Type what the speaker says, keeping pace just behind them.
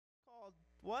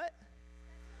What?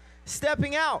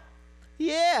 Stepping Out.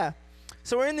 Yeah.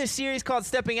 So we're in this series called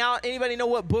Stepping Out. Anybody know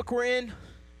what book we're in?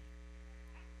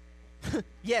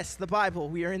 Yes, the Bible.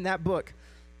 We are in that book.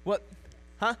 What?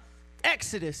 Huh?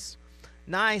 Exodus.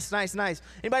 Nice.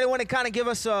 Anybody want to kind of give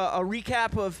us a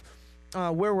recap of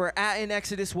where we're at in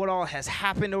Exodus, what all has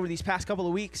happened over these past couple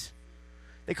of weeks?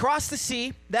 They crossed the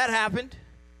sea. That happened.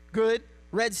 Good.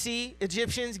 Red Sea.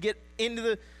 Egyptians get into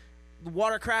the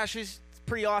water crashes. It's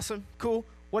pretty awesome. Cool.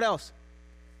 What else?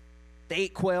 They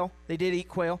ate quail. They did eat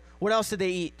quail. What else did they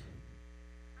eat?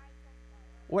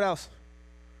 What else?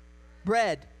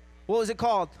 Bread. What was it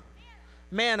called?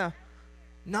 Manna.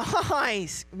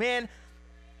 Nice. Man,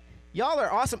 y'all are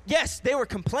awesome. Yes, they were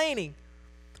complaining.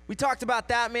 We talked about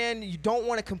that, man. You don't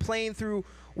want to complain through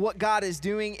what God is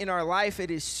doing in our life.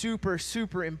 It is super,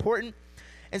 super important.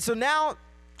 And so now,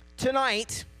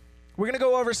 tonight, we're going to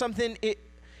go over something.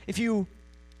 If you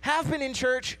have been in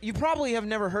church, you probably have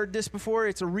never heard this before.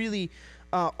 It's a really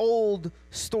old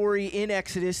story in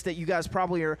Exodus that you guys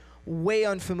probably are way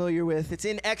unfamiliar with. It's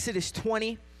in Exodus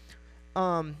 20,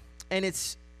 and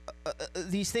it's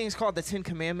these things called the Ten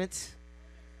Commandments.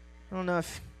 I don't know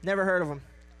if never heard of them.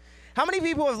 How many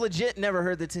people have legit never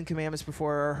heard the Ten Commandments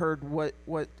before or heard what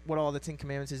all the Ten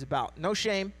Commandments is about? No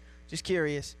shame, just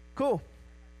curious. Cool.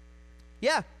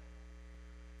 Yeah.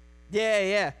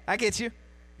 I get you.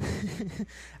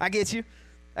 I get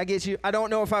you. I don't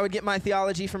know if I would get my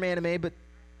theology from anime, but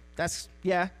it's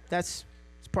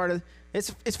part of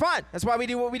it's fun. That's why we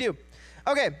do what we do.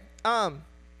 Okay.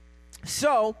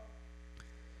 So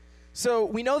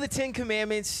we know the Ten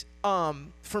Commandments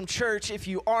from church if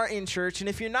you are in church, and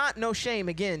if you're not, no shame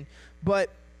again. But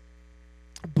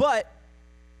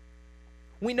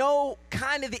we know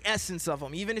kind of the essence of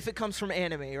them, even if it comes from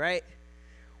anime, right?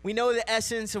 We know the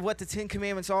essence of what the Ten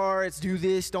Commandments are. It's do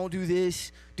this, don't do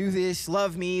this,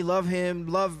 love me, love him,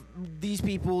 love these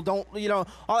people, don't,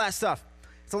 all that stuff.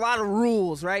 It's a lot of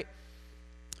rules, right?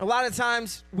 A lot of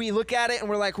times we look at it and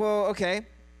we're like, well, okay,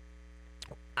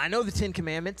 I know the Ten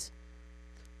Commandments.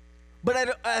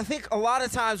 But I think a lot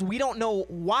of times we don't know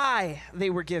why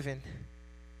they were given.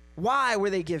 Why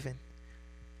were they given?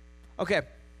 Okay,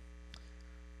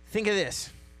 think of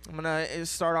this. I'm going to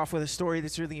start off with a story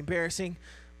that's really embarrassing.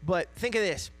 But think of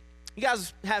this. You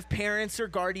guys have parents or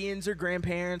guardians or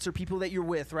grandparents or people that you're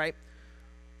with, right?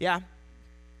 Yeah?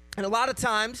 And a lot of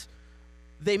times,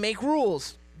 they make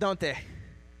rules, don't they?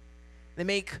 They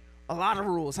make a lot of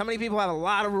rules. How many people have a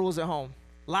lot of rules at home?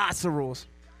 Lots of rules.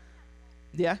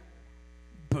 Yeah?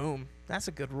 Boom. That's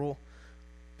a good rule.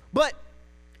 But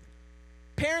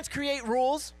parents create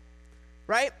rules,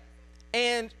 right?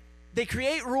 And they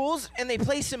create rules and they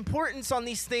place importance on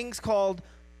these things called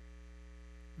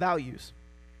values.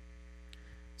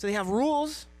 So they have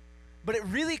rules, but it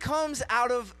really comes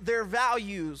out of their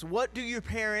values. What do your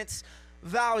parents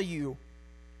value?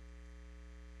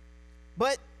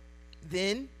 But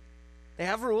then they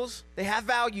have rules, they have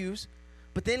values,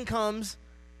 but then comes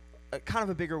kind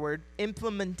of a bigger word,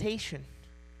 implementation.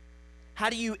 How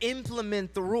do you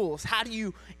implement the rules? How do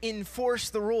you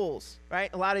enforce the rules,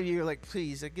 right? A lot of you are like,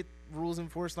 please, I get rules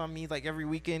enforced on me like every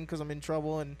weekend because I'm in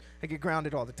trouble and I get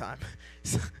grounded all the time.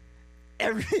 So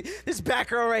this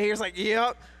back row right here is like,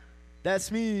 yep,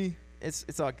 that's me.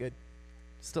 It's all good.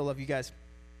 Still love you guys.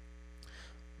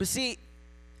 But see,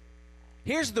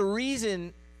 here's the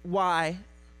reason why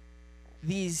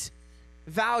these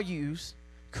values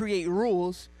create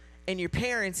rules and your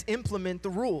parents implement the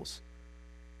rules.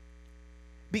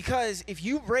 Because if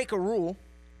you break a rule,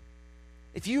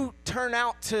 if you turn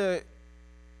out to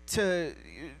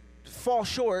fall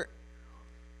short,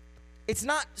 it's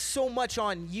not so much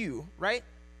on you, right?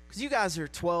 Because you guys are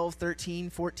 12, 13,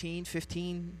 14,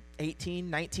 15, 18,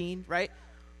 19, right?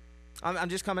 I'm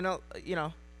just coming out,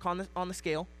 on the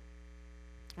scale,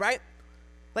 right?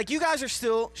 Like you guys are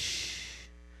still,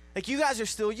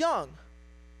 young.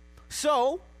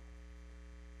 So,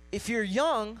 if you're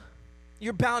young,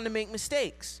 you're bound to make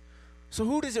mistakes. So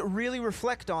who does it really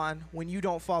reflect on when you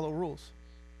don't follow rules?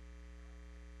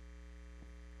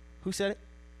 Who said it?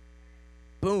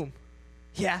 Boom.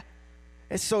 Yeah,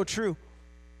 it's so true.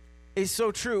 It's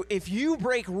so true. If you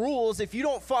break rules, if you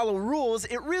don't follow rules,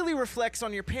 it really reflects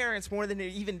on your parents more than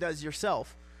it even does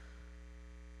yourself.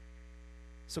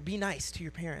 So be nice to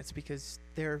your parents because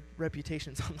their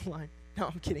reputation's on the line. No,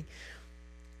 I'm kidding.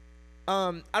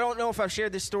 I don't know if I've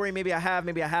shared this story. Maybe I have,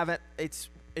 maybe I haven't. It's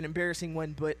an embarrassing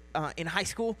one, but in high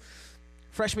school,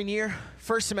 freshman year,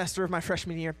 first semester of my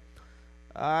freshman year,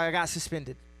 I got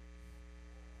suspended.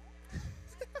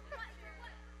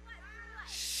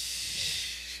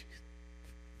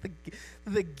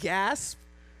 The gasp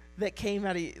that came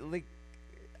out of like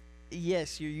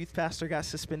Yes, your youth pastor got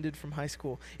suspended from high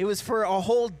school. It was for a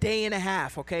whole day and a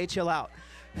half, okay? Chill out.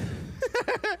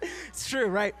 It's true,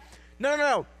 right?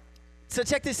 No. So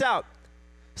check this out.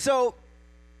 So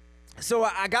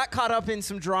I got caught up in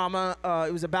some drama.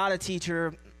 It was about a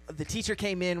teacher. The teacher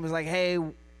came in and was like, hey,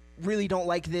 really don't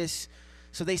like this.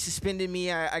 So they suspended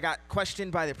me. I got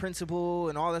questioned by the principal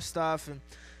and all this stuff. And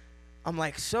I'm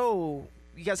like, so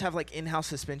you guys have like in-house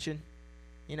suspension,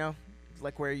 you know?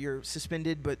 Like where you're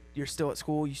suspended, but you're still at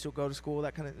school, you still go to school,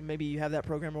 that kind of, maybe you have that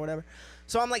program or whatever.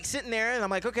 So I'm like sitting there and I'm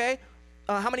like, okay,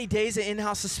 how many days of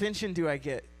in-house suspension do I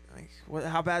get? Like,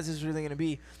 how bad is this really gonna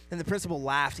be? And the principal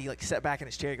laughed. He like sat back in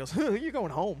his chair. He goes, you're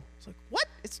going home. I was like, what?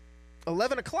 It's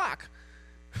 11 o'clock.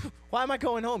 Why am I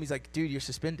going home? He's like, dude, you're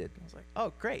suspended. I was like,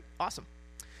 oh, great, awesome.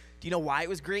 Do you know why it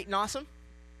was great and awesome?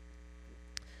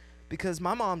 Because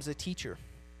my mom's a teacher.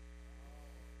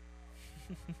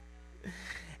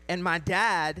 And my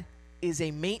dad is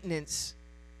a maintenance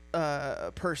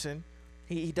person.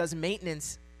 He does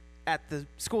maintenance at the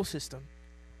school system.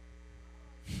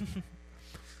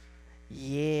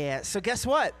 Yeah. So guess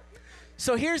what?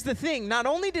 So here's the thing. Not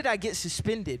only did I get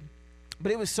suspended,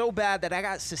 but it was so bad that I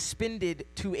got suspended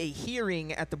to a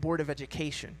hearing at the Board of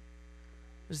Education.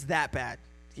 It was that bad.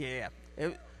 Yeah.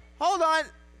 Hold on.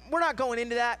 We're not going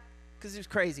into that because it was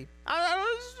crazy.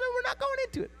 We're not going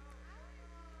into it.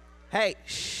 Hey,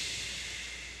 shh.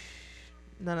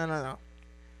 No.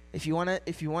 If you wanna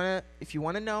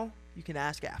know, you can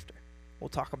ask after. We'll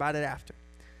talk about it after.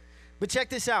 But check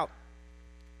this out.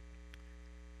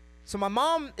 So my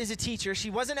mom is a teacher. She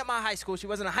wasn't at my high school. She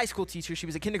wasn't a high school teacher. She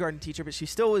was a kindergarten teacher, but she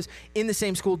still was in the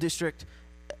same school district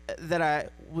that I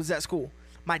was at school.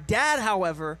 My dad,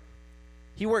 however,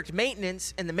 he worked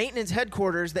maintenance, and the maintenance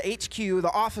headquarters, the HQ,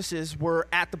 the offices were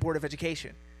at the Board of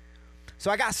Education.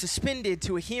 So I got suspended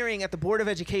to a hearing at the Board of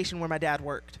Education where my dad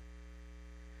worked.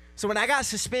 So when I got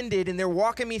suspended and they're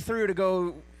walking me through to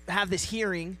go have this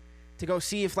hearing to go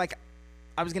see if like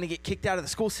I was going to get kicked out of the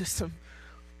school system,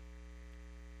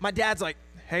 my dad's like,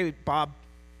 hey, Bob.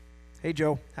 Hey,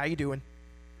 Joe. How you doing?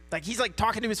 Like he's like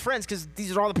talking to his friends because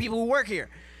these are all the people who work here.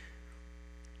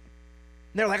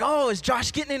 And they're like, oh, is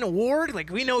Josh getting an award? Like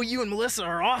we know you and Melissa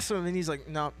are awesome. And he's like,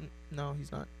 no,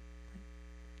 he's not.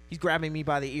 He's grabbing me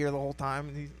by the ear the whole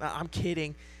time. I'm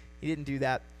kidding. He didn't do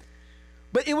that.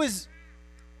 But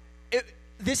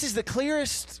this is the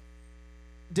clearest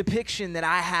depiction that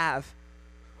I have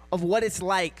of what it's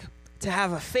like to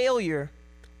have a failure,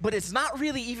 but it's not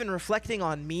really even reflecting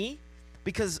on me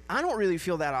because I don't really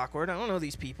feel that awkward. I don't know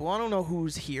these people. I don't know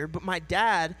who's here, but my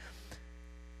dad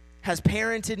has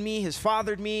parented me, has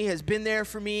fathered me, has been there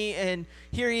for me, and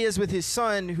here he is with his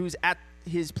son who's at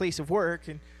his place of work,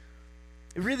 and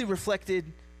it really reflected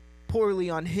poorly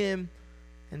on him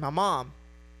and my mom.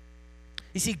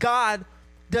 You see, God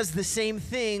does the same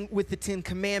thing with the Ten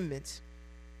Commandments.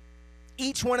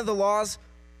 Each one of the laws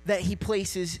that he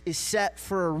places is set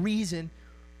for a reason.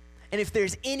 And if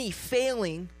there's any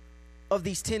failing of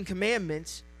these Ten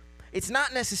Commandments, it's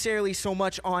not necessarily so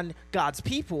much on God's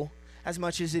people as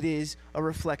much as it is a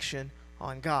reflection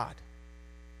on God.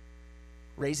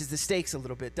 Raises the stakes a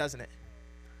little bit, doesn't it?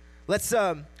 Let's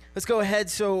go ahead.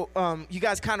 So you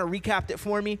guys kind of recapped it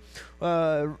for me.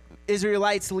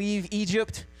 Israelites leave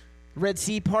Egypt, Red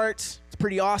Sea parts. It's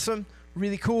pretty awesome,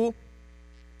 really cool.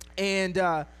 And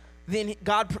then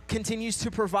God continues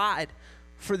to provide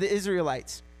for the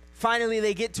Israelites. Finally,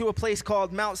 they get to a place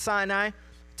called Mount Sinai. It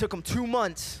took them 2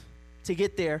 months to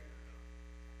get there.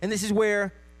 And this is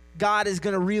where God is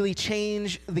going to really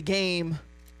change the game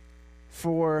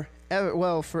for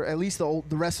at least the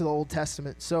rest of the Old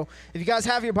Testament. So if you guys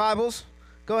have your Bibles,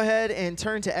 go ahead and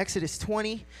turn to Exodus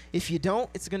 20. If you don't,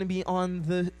 it's going to be on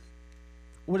the,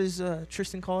 what does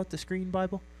Tristan call it, the screen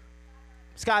Bible?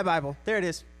 Sky Bible. There it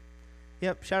is.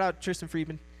 Yep, shout out Tristan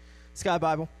Friedman. Sky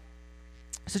Bible.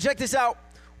 So check this out.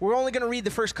 We're only going to read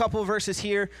the first couple of verses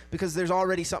here because there's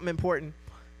already something important.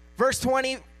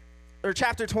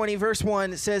 Chapter 20, verse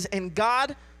 1, it says, "And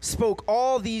God spoke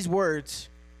all these words.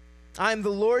 I am the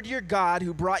Lord your God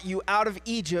who brought you out of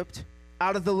Egypt,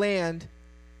 out of the land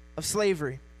of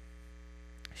slavery."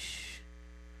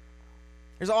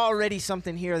 There's already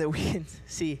something here that we can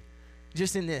see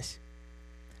just in this.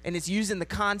 And it's used in the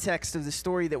context of the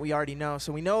story that we already know.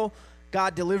 So we know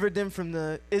God delivered them from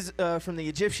the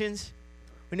Egyptians.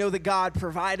 We know that God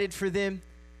provided for them.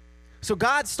 So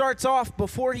God starts off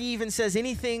before he even says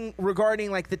anything regarding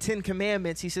like the Ten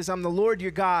Commandments. He says, I'm the Lord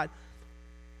your God.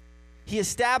 He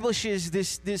establishes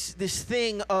this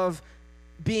thing of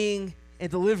being a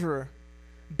deliverer,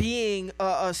 being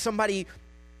somebody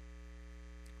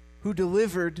who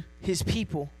delivered his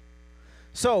people.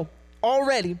 So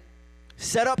already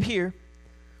set up here,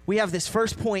 we have this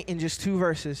first point in just 2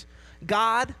 verses.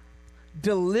 God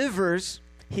delivers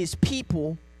his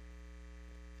people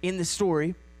in the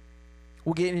story.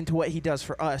 We'll get into what he does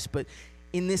for us, but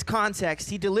in this context,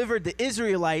 he delivered the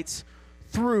Israelites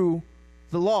through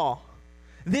the law.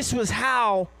 This was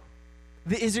how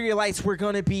the Israelites were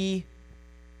going to be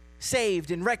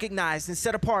saved and recognized and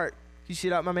set apart. You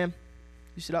sit up, my man?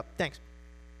 You sit up? Thanks.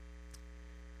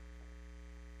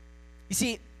 You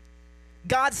see,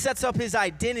 God sets up his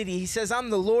identity. He says, I'm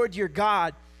the Lord your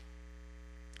God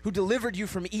who delivered you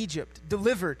from Egypt.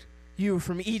 Delivered you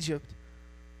from Egypt.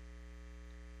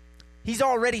 He's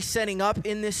already setting up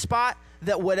in this spot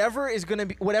that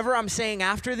whatever I'm saying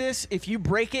after this, if you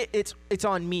break it, it's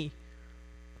on me.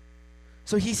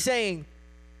 So he's saying,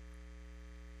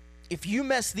 if you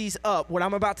mess these up, what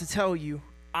I'm about to tell you,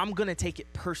 I'm going to take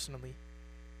it personally.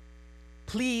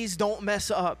 Please don't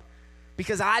mess up,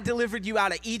 because I delivered you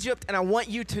out of Egypt, and I want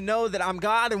you to know that I'm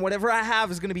God, and whatever I have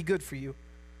is going to be good for you.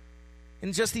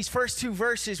 In just these first 2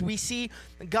 verses, we see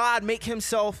God make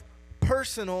himself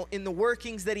personal in the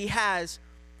workings that he has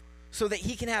so that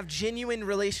he can have genuine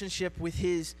relationship with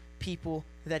his people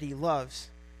that he loves.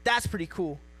 That's pretty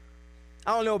cool.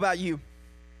 I don't know about you.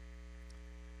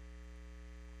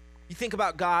 You think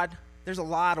about God, there's a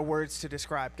lot of words to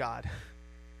describe God.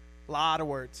 A lot of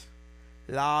words.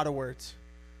 A lot of words.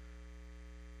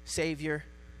 Savior,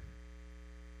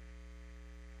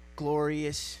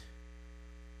 glorious,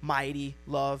 mighty,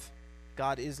 love.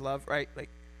 God is love, right? Like,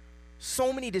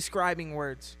 so many describing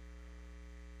words.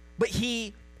 But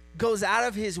he goes out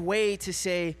of his way to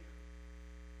say,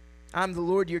 I'm the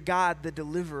Lord your God, the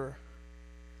deliverer.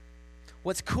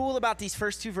 What's cool about these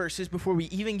first 2 verses, before we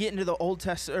even get into the Old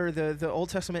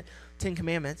Testament 10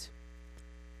 Commandments,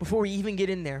 before we even get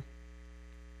in there,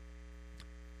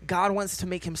 God wants to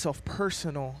make himself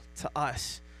personal to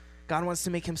us. God wants to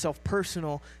make himself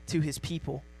personal to his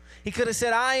people. He could have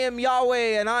said, I am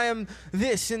Yahweh and I am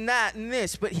this and that and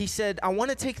this. But he said, I want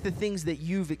to take the things that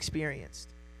you've experienced.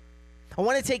 I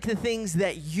want to take the things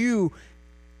that you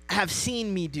have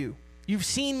seen me do. You've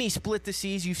seen me split the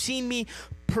seas. You've seen me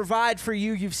provide for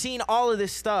you. You've seen all of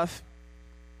this stuff.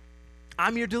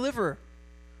 I'm your deliverer.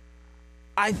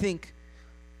 I think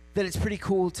that it's pretty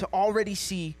cool to already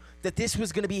see that this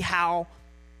was going to be how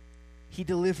he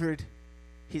delivered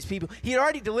his people. He had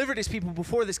already delivered his people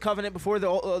before this covenant, before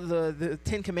the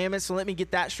 10 Commandments. So let me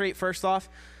get that straight first off,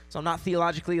 so I'm not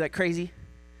theologically like crazy.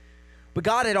 But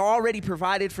God had already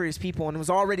provided for his people and was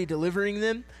already delivering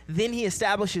them. Then he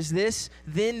establishes this.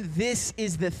 Then this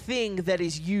is the thing that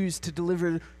is used to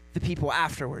deliver the people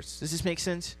afterwards. Does this make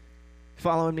sense?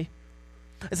 Following me?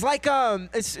 It's like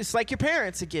it's like your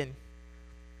parents again,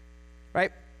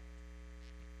 right?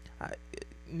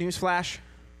 Newsflash: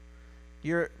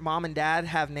 your mom and dad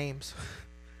have names.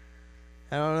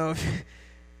 I don't know if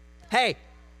hey,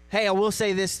 I will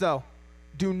say this though.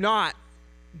 Do not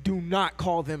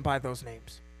call them by those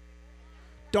names.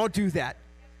 Don't do that.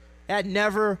 That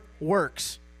never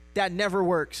works. That never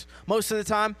works. Most of the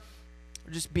time,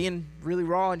 just being really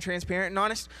raw and transparent and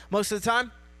honest, most of the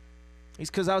time,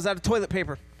 it's because I was out of toilet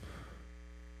paper.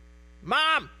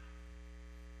 Mom,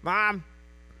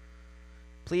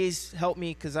 please help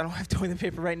me because I don't have toilet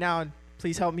paper right now, and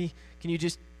please help me. Can you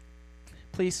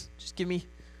please give me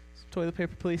some toilet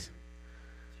paper, please?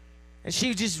 And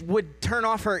she just would turn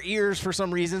off her ears for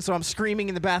some reason, so I'm screaming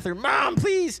in the bathroom, Mom,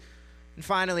 please! And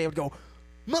finally I would go,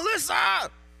 Melissa!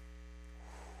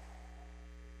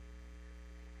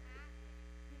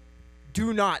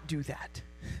 Do not do that.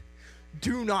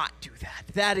 Do not do that.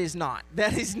 That is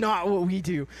not what we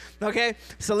do. Okay?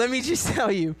 So let me just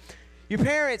tell you, your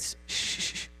parents,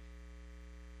 shh.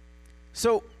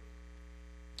 So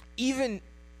even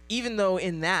though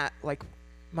in that, like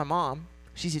my mom,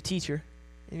 she's a teacher.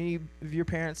 Any of your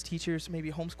parents teachers, maybe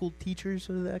homeschool teachers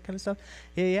or that kind of stuff?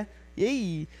 Yeah.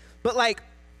 But like,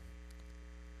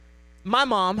 my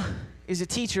mom is a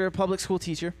teacher, a public school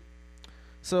teacher.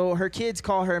 So her kids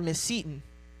call her Miss Seaton.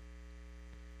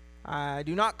 I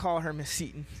do not call her Miss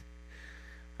Seaton.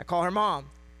 I call her Mom.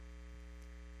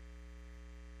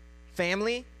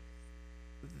 Family,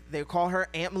 they call her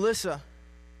Aunt Melissa.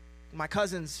 My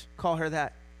cousins call her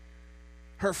that.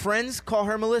 Her friends call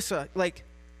her Melissa. Like,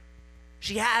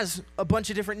 she has a bunch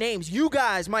of different names. You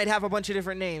guys might have a bunch of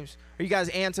different names. Are you guys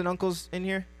aunts and uncles in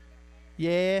here?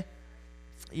 Yeah.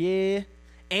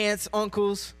 Aunts,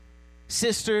 uncles,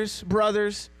 sisters,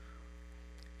 brothers.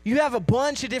 You have a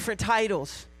bunch of different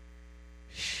titles.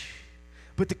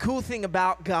 But the cool thing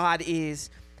about God is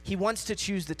he wants to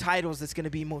choose the titles that's going to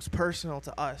be most personal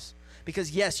to us. Because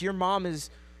yes, your mom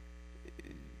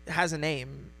has a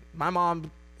name. My mom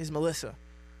is Melissa.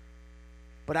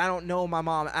 But I don't know my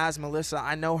mom as Melissa.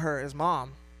 I know her as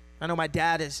mom. I know my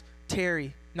dad is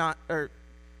Terry, no,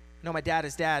 my dad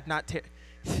is dad, not Terry.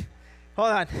 Hold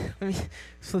on. Let me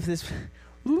flip this.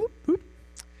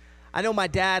 I know my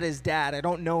dad is dad. I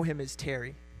don't know him as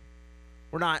Terry.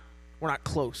 We're not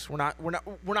close. We're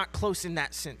not close in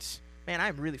that sense. Man,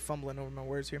 I'm really fumbling over my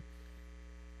words here.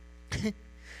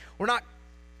 We're not.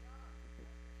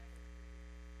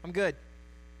 I'm good.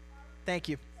 Thank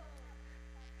you.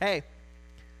 Hey,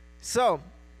 so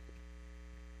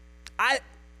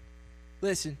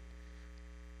listen.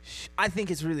 I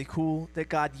think it's really cool that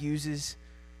God uses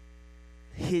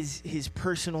his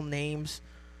personal names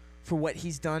for what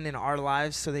he's done in our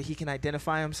lives so that he can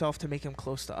identify himself to make him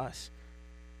close to us.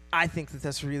 I think that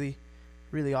that's really,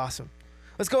 really awesome.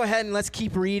 Let's go ahead and let's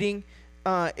keep reading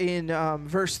in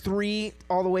verse 3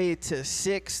 all the way to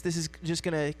 6. This is just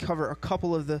going to cover a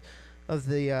couple of the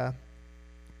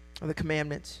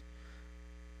commandments.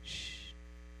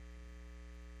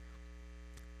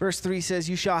 Verse 3 says,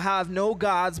 "You shall have no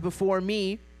gods before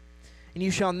me, and you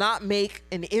shall not make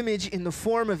an image in the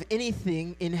form of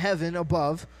anything in heaven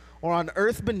above, or on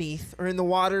earth beneath, or in the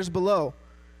waters below.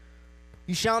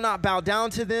 You shall not bow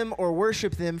down to them or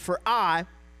worship them, for I,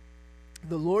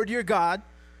 the Lord your God,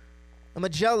 am a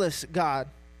jealous God,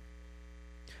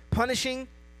 punishing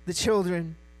the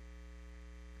children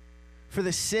for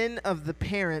the sin of the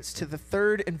parents to the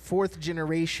third and fourth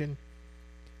generation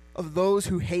of those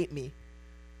who hate me,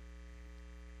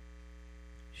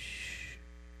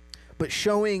 but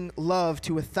showing love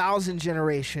to 1,000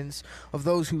 generations of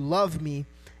those who love me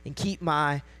and keep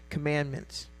my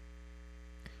commandments."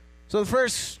 So the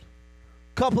first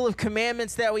couple of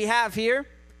commandments that we have here: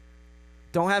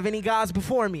 don't have any gods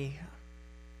before me.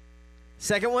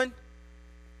 Second one,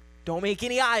 don't make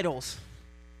any idols.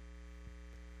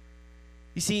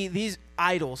 You see, these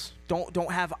idols,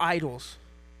 don't have idols,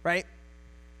 right?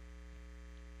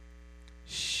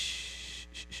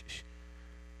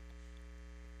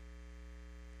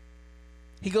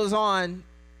 He goes on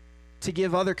to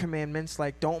give other commandments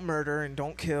like don't murder and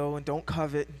don't kill and don't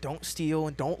covet and don't steal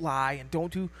and don't lie and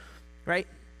don't do, right?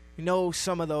 You know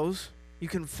some of those. You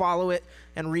can follow it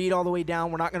and read all the way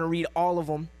down. We're not going to read all of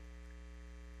them.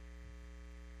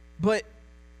 But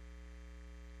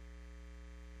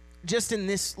just in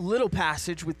this little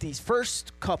passage with these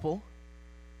first couple,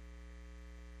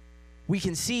 we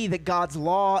can see that God's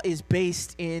law is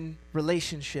based in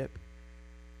relationship.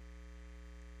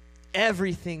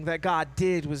 Everything that God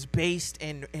did was based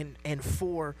in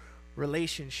for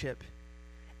relationship.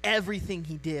 Everything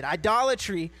he did.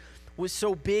 Idolatry was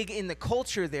so big in the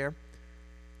culture there,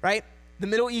 right? The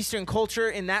Middle Eastern culture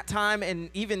in that time, and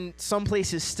even some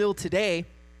places still today,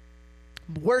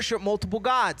 worship multiple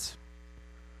gods.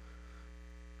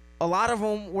 A lot of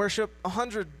them worship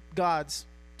 100 gods,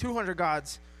 200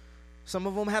 gods. Some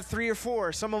of them have 3 or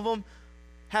 4. Some of them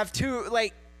have 2.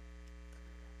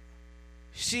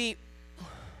 See,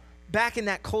 back in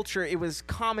that culture, it was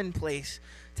commonplace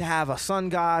to have a sun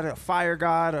god, a fire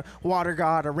god, a water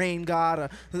god, a rain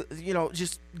god,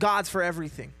 just gods for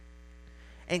everything.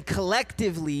 And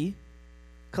collectively,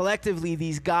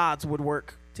 these gods would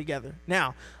work together.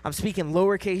 Now, I'm speaking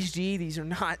lowercase g. These are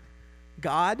not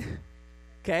God,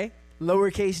 okay?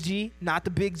 Lowercase g, not the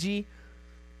big G.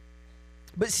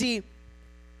 But see,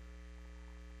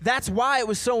 that's why it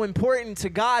was so important to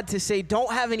God to say,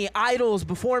 don't have any idols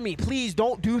before me. Please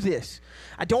don't do this.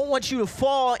 I don't want you to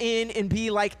fall in and be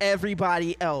like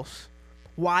everybody else.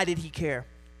 Why did he care?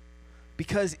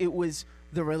 Because it was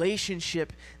the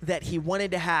relationship that he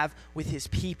wanted to have with his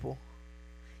people.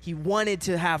 He wanted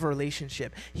to have a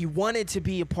relationship. He wanted to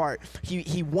be a part.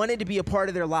 He wanted to be a part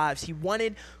of their lives. He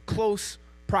wanted close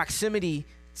proximity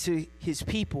to his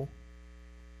people.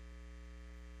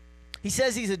 He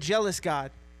says he's a jealous God.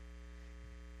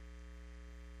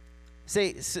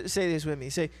 Say this with me.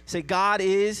 Say God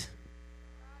is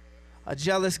a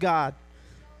jealous God.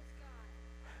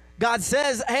 God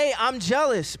says, hey, I'm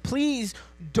jealous. Please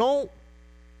don't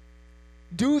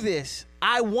do this.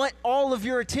 I want all of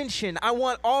your attention. I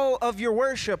want all of your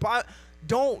worship.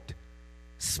 Don't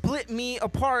split me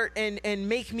apart and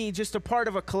make me just a part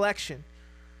of a collection.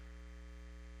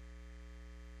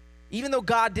 Even though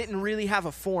God didn't really have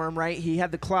a form, right? He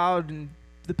had the cloud and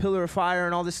the pillar of fire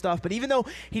and all this stuff. But even though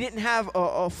he didn't have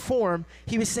a form,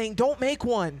 he was saying, don't make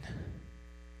one,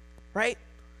 right?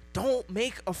 Don't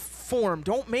make a form.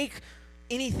 Don't make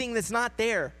anything that's not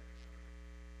there.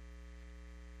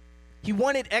 He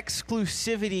wanted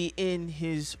exclusivity in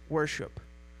his worship.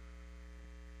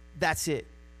 That's it.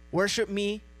 Worship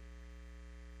me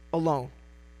alone.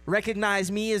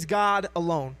 Recognize me as God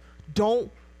alone.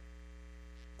 Don't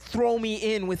throw me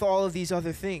in with all of these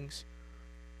other things.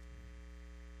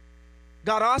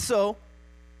 God also,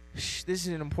 this is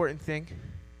an important thing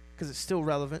because it's still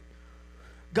relevant.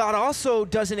 God also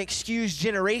doesn't excuse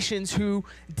generations who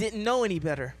didn't know any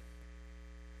better.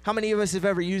 How many of us have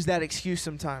ever used that excuse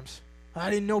sometimes? I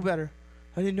didn't know better.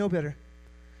 I didn't know better.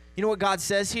 You know what God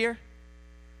says here?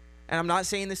 And I'm not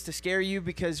saying this to scare you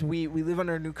because we live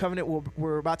under a new covenant.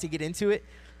 We're about to get into it.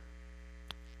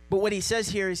 But what he says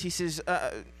here is he says,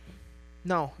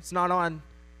 no, it's not on.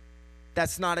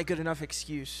 That's not a good enough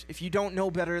excuse. If you don't know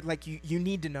better, like you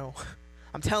need to know.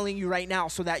 I'm telling you right now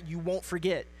so that you won't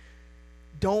forget.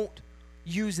 Don't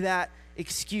use that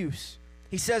excuse.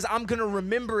 He says, I'm going to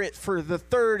remember it for the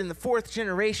third and the fourth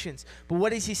generations. But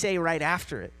what does he say right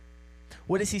after it?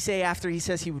 What does he say after he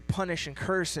says he would punish and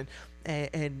curse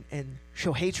and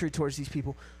show hatred towards these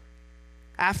people?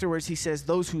 Afterwards, he says,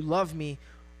 those who love me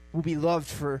will be loved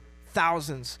for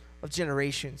thousands of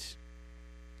generations.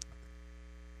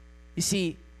 You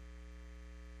see,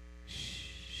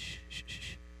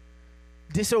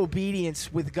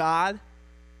 disobedience with God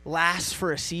lasts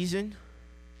for a season.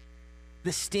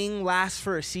 The sting lasts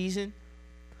for a season.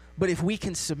 But if we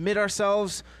can submit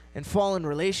ourselves and fall in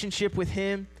relationship with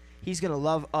him, he's going to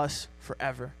love us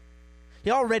forever.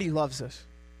 He already loves us.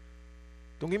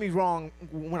 Don't get me wrong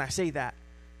when I say that.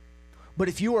 But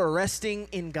if you are resting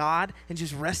in God and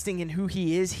just resting in who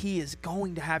he is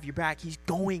going to have your back. He's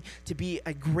going to be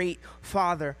a great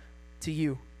father to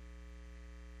you.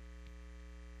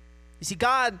 You see,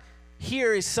 God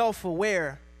here is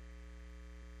self-aware.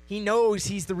 He knows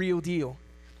he's the real deal.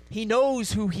 He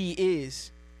knows who he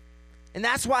is. And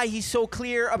that's why he's so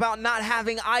clear about not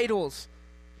having idols.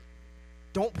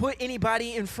 Don't put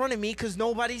anybody in front of me because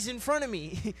nobody's in front of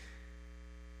me.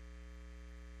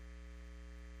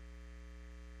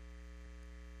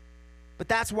 But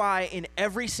that's why in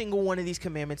every single one of these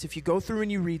commandments, if you go through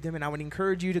and you read them, and I would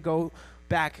encourage you to go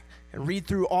back and read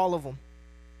through all of them.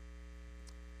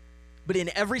 But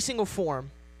in every single form,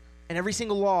 and every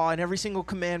single law, and every single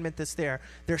commandment that's there,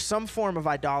 there's some form of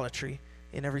idolatry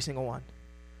in every single one.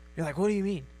 You're like, what do you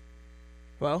mean?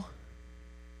 Well,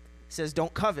 it says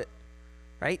don't covet,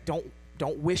 right?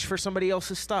 Don't wish for somebody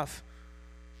else's stuff.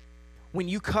 When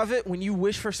you covet, when you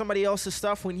wish for somebody else's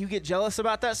stuff, when you get jealous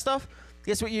about that stuff,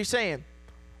 guess what you're saying?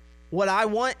 What I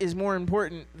want is more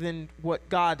important than what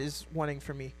God is wanting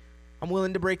for me. I'm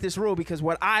willing to break this rule because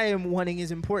what I am wanting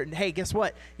is important. Hey, guess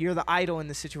what? You're the idol in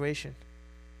this situation.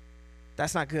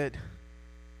 That's not good.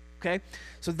 Okay?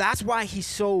 So that's why he's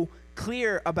so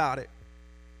clear about it.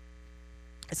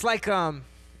 It's like,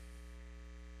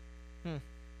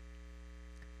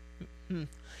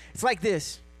 it's like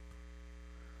this.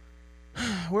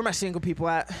 Where are my single people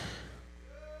at?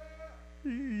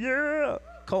 Yeah.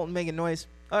 Colton making noise.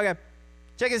 Okay.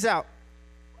 Check this out.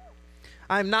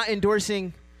 I'm not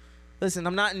endorsing, listen,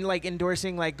 I'm not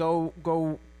endorsing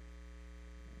go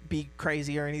be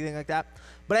crazy or anything like that.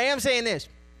 But I am saying this.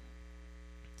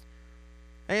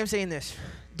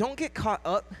 Don't get caught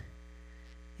up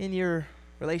in your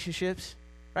relationships,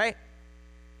 right?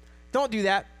 Don't do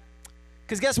that.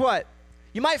 Because guess what?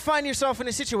 You might find yourself in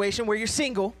a situation where you're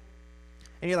single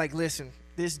and you're like, listen,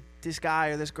 this guy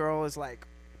or this girl is like,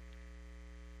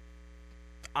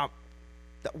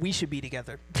 we should be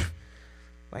together.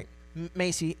 Like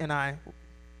Macy and I,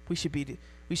 we should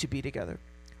be together,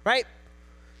 right?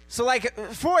 So like,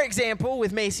 for example,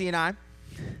 with Macy and I,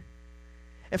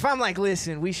 if I'm like,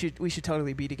 listen, we should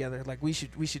totally be together. Like we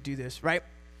should do this, right?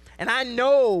 And I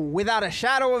know without a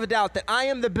shadow of a doubt that I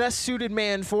am the best suited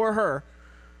man for her,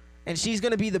 and she's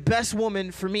going to be the best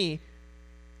woman for me.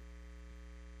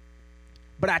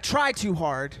 But I try too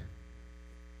hard.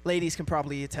 Ladies can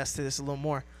probably attest to this a little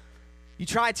more. You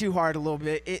try too hard a little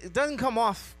bit. It doesn't come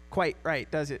off quite right,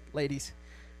 does it, ladies?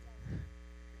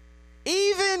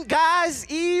 Even guys,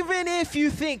 even if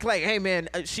you think like, hey man,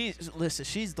 she's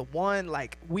the one,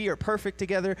 like we are perfect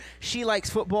together. She likes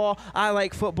football, I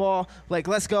like football. Like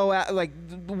let's go out, like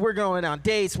we're going on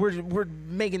dates, we're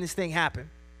making this thing happen.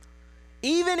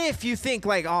 Even if you think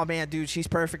like, oh man, dude, she's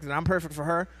perfect and I'm perfect for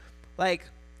her, like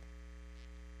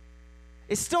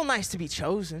it's still nice to be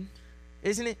chosen,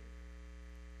 isn't it?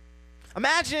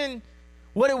 Imagine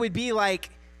what it would be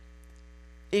like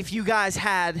if you guys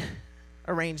had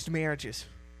arranged marriages.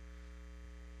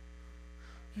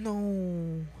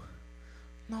 No.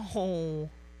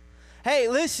 Hey,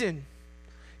 listen.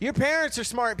 Your parents are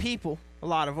smart people, a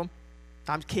lot of them.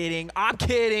 I'm kidding.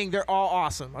 They're all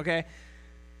awesome, okay?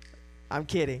 I'm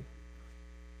kidding.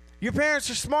 Your parents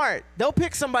are smart. They'll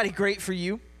pick somebody great for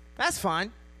you. That's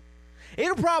fine.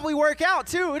 It'll probably work out,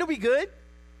 too. It'll be good.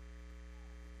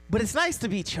 But it's nice to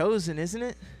be chosen, isn't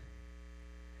it?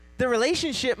 The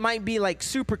relationship might be like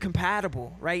super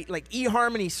compatible, right? Like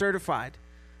eHarmony certified,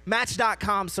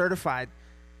 Match.com certified.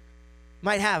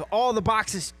 Might have all the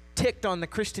boxes ticked on the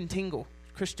Christian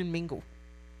mingle.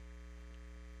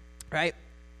 Right?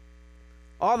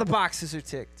 All the boxes are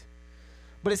ticked.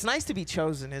 But it's nice to be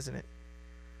chosen, isn't it?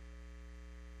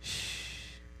 Shh.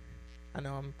 I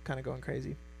know I'm kind of going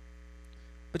crazy.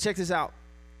 But check this out.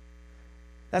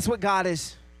 That's what God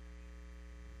is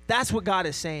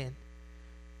saying.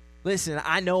 Listen,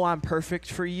 I know I'm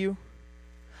perfect for you.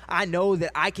 I know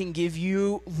that I can give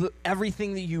you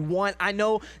everything that you want. I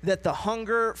know that the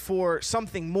hunger for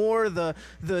something more, the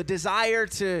desire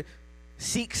to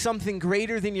seek something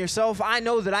greater than yourself, I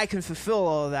know that I can fulfill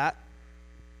all of that.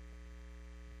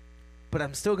 But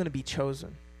I'm still going to be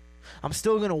chosen. I'm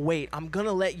still going to wait. I'm going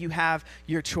to let you have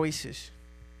your choices.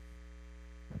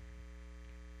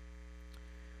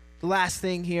 The last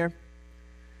thing here,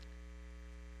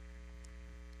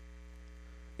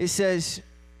 it says,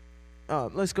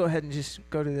 let's go ahead and just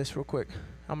go to this real quick.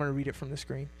 I'm going to read it from the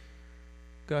screen.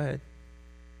 Go ahead.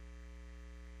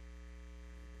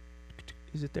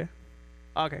 Is it there?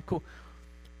 Okay, cool.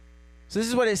 So this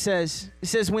is what it says. It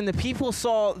says, when the people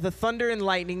saw the thunder and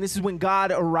lightning, this is when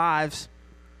God arrives.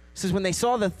 It says, when they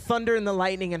saw the thunder and the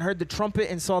lightning and heard the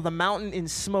trumpet and saw the mountain in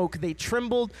smoke, they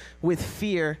trembled with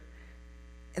fear.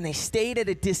 And they stayed at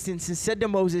a distance and said to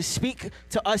Moses, speak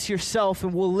to us yourself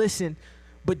and we'll listen,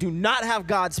 but do not have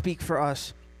God speak for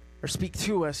us or speak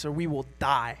to us or we will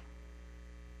die.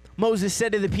 Moses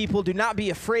said to the people, do not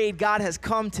be afraid. God has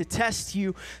come to test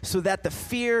you so that the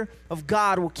fear of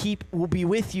God will be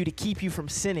with you to keep you from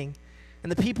sinning.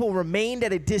 And the people remained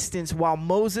at a distance while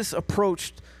Moses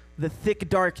approached the thick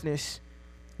darkness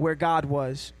where God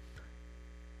was.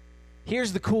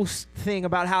 Here's the cool thing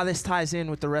about how this ties in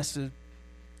with the rest of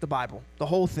the Bible, the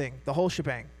whole thing, the whole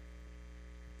shebang.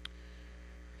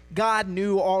 God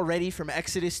knew already from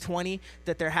Exodus 20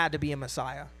 that there had to be a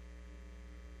Messiah.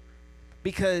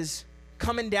 Because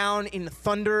coming down in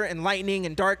thunder and lightning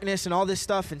and darkness and all this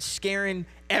stuff and scaring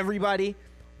everybody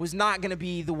was not going to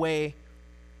be the way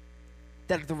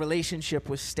that the relationship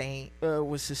was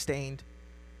sustained.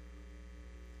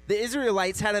 The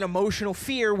Israelites had an emotional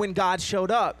fear when God showed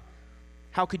up.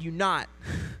 How could you not?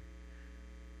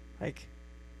 Like,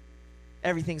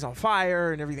 everything's on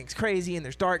fire and everything's crazy and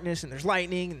there's darkness and there's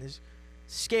lightning and there's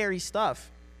scary stuff.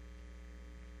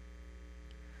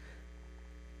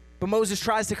 But Moses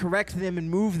tries to correct them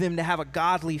and move them to have a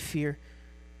godly fear.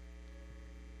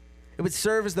 It would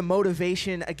serve as the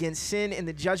motivation against sin and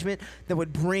the judgment that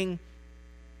would bring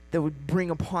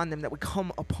upon them, that would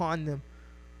come upon them.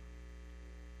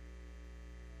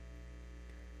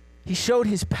 He showed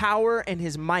his power and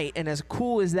his might, and as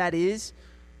cool as that is,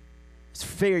 it's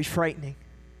very frightening.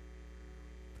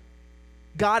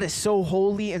 God is so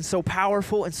holy and so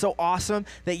powerful and so awesome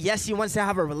that yes, he wants to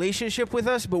have a relationship with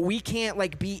us, but we can't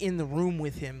like be in the room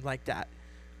with him like that.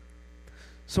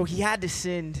 So he had to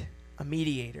send a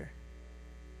mediator.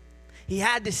 He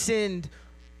had to send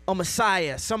a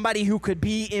Messiah, somebody who could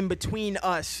be in between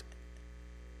us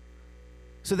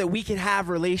so that we could have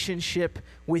relationship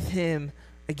with him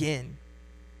again.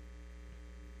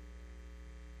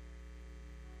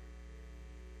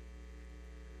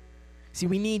 See,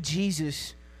 we need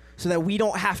Jesus so that we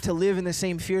don't have to live in the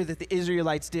same fear that the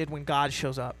Israelites did when God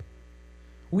shows up.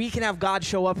 We can have God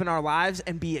show up in our lives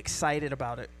and be excited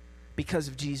about it because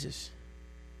of Jesus.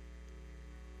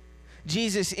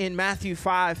 Jesus in Matthew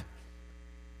 5,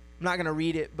 I'm not going to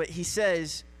read it, but he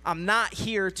says, I'm not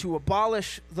here to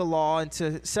abolish the law and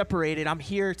to separate it. I'm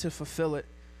here to fulfill it.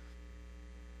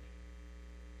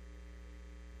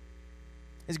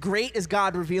 As great as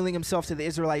God revealing himself to the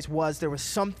Israelites was, there was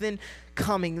something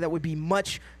coming that would be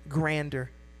much grander.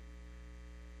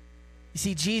 You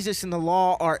see, Jesus and the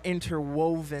law are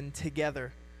interwoven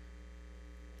together.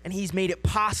 And he's made it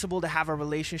possible to have a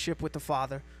relationship with the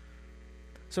Father.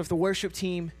 So if the worship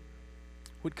team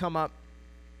would come up,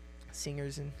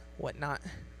 singers and whatnot.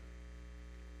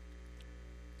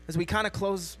 As we kind of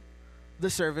close the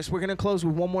service, we're going to close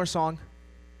with one more song.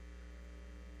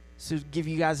 So give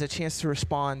you guys a chance to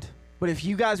respond. But if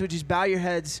you guys would just bow your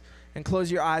heads and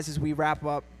close your eyes as we wrap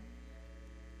up.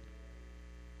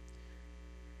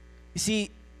 You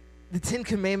see, the 10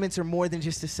 Commandments are more than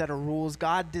just a set of rules.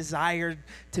 God desired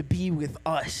to be with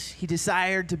us. He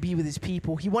desired to be with his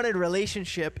people. He wanted a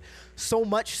relationship so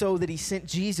much so that he sent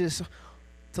Jesus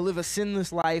to live a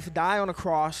sinless life, die on a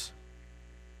cross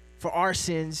for our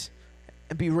sins,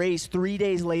 and be raised 3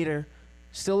 days later,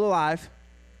 still alive,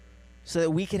 so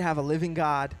that we could have a living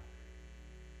God.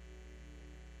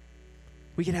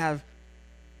 We could have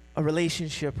a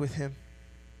relationship with him.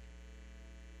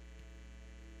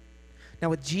 Now,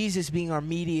 with Jesus being our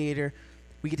mediator,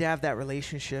 we get to have that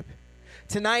relationship.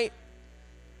 Tonight,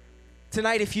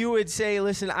 if you would say,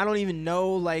 listen, I don't even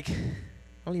know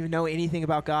anything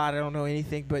about God. I don't know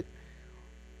anything. But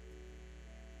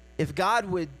if God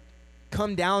would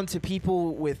come down to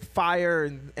people with fire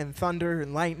and thunder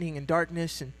and lightning and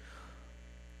darkness, and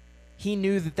he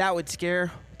knew that would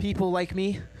scare people like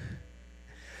me.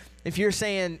 If you're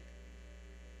saying,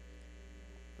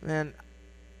 man,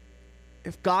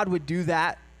 if God would do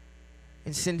that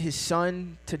and send his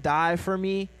son to die for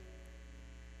me,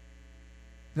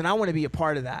 then I want to be a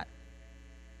part of that.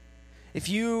 If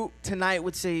you tonight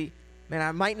would say, man,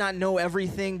 I might not know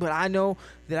everything, but I know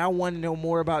that I want to know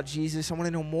more about Jesus. I want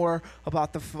to know more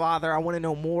about the Father. I want to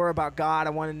know more about God. I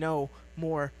want to know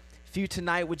more. If you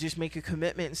tonight would just make a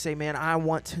commitment and say, man, I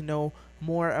want to know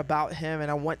more about him,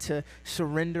 and I want to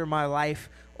surrender my life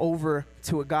over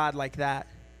to a God like that.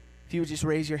 If you would just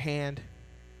raise your hand.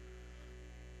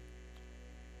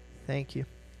 Thank you.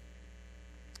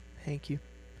 Thank you.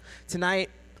 Tonight,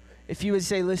 if you would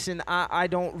say, listen, I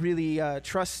don't really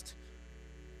trust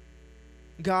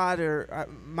God, or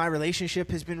my relationship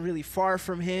has been really far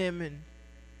from him, and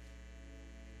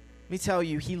let me tell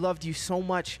you, he loved you so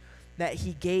much that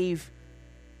he gave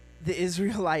the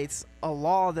Israelites a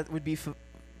law that would be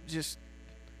just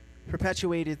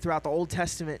perpetuated throughout the Old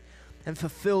Testament and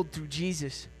fulfilled through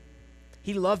Jesus.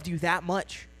 He loved you that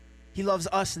much. He loves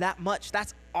us that much.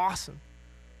 That's awesome.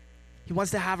 He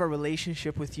wants to have a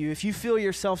relationship with you. If you feel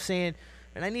yourself saying,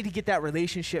 man, I need to get that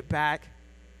relationship back,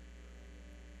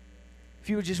 if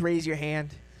you would just raise your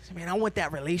hand, say, man, I want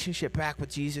that relationship back with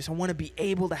Jesus. I want to be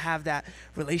able to have that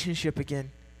relationship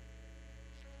again.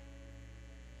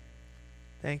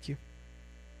 Thank you.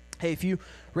 Hey, if you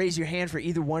raise your hand for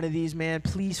either one of these, man,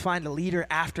 please find a leader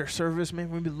after service,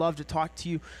 man. We would love to talk to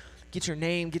you, get your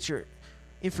name, get your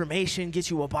information,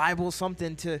 get you a Bible,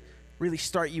 something to really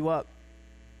start you up.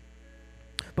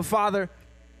 But Father,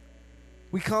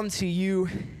 we come to you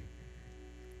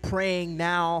praying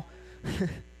now,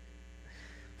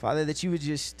 Father, that you would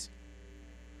just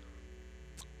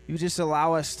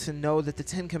allow us to know that the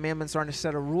Ten Commandments aren't a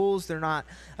set of rules. They're not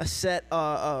a set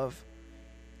of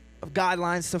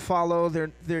guidelines to follow.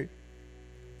 They're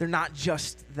not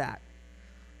just that.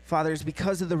 Father, it's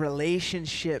because of the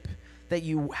relationship that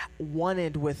you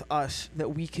wanted with us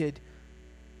that we could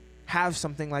have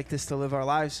something like this to live our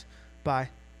lives by,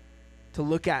 to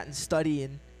look at and study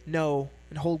and know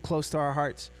and hold close to our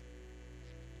hearts.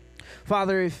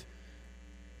 Father, if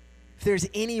there's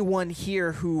anyone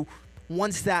here who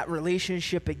wants that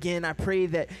relationship again, I pray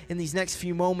that in these next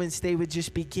few moments they would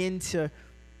just begin to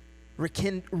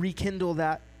rekindle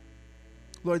that.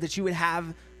 Lord, that you would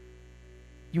have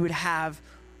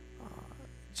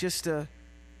just a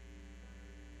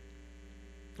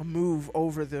move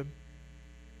over them.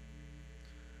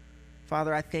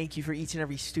 Father, I thank you for each and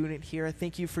every student here. I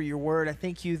thank you for your word. I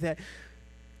thank you that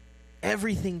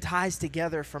everything ties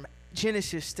together from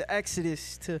Genesis to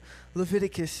Exodus to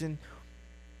Leviticus and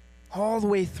all the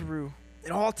way through. It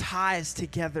all ties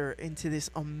together into this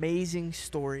amazing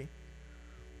story.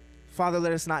 Father,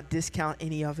 let us not discount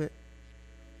any of it.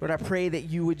 Lord, I pray that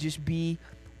you would just be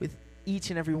with each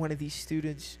and every one of these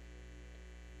students.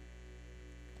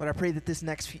 Lord, I pray that these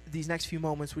next few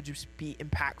moments would just be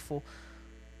impactful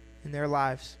in their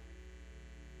lives,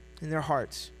 in their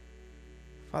hearts.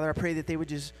 Father, I pray that they would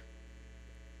just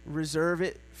reserve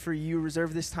it for you,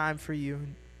 reserve this time for you,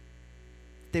 and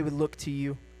they would look to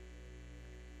you.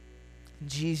 In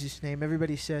Jesus' name,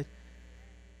 everybody said,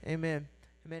 amen.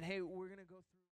 Amen. Hey, we're going to go through.